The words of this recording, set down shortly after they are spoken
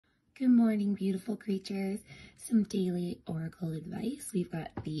Good morning, beautiful creatures. Some daily oracle advice. We've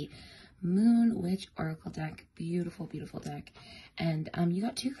got the Moon Witch Oracle deck. Beautiful, beautiful deck. And you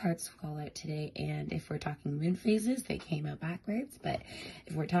got two cards to call out today. And if we're talking moon phases, they came out backwards. But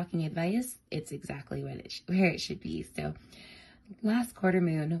if we're talking advice, it's exactly where it should be. So last quarter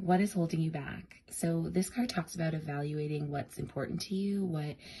moon, what is holding you back? So this card talks about evaluating what's important to you,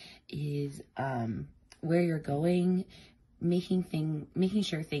 what is where you're going, making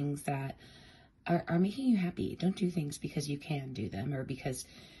sure things that are making you happy. Don't do things because you can do them or because,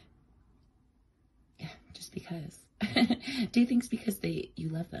 just because. Do things because you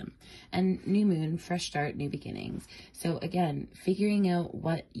love them. And new moon, fresh start, new beginnings. So again, figuring out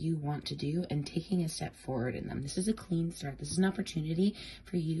what you want to do and taking a step forward in them. This is a clean start. This is an opportunity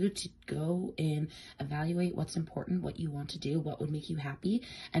for you to go and evaluate what's important, what you want to do, what would make you happy,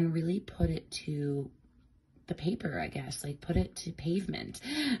 and really put it to the paper, I guess, like put it to pavement.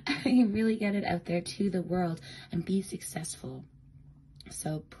 Really get it out there to the world and be successful.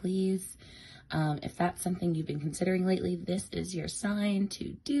 So please, if that's something you've been considering lately, this is your sign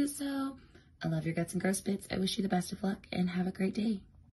to do so. I love your guts and growth bits. I wish you the best of luck and have a great day.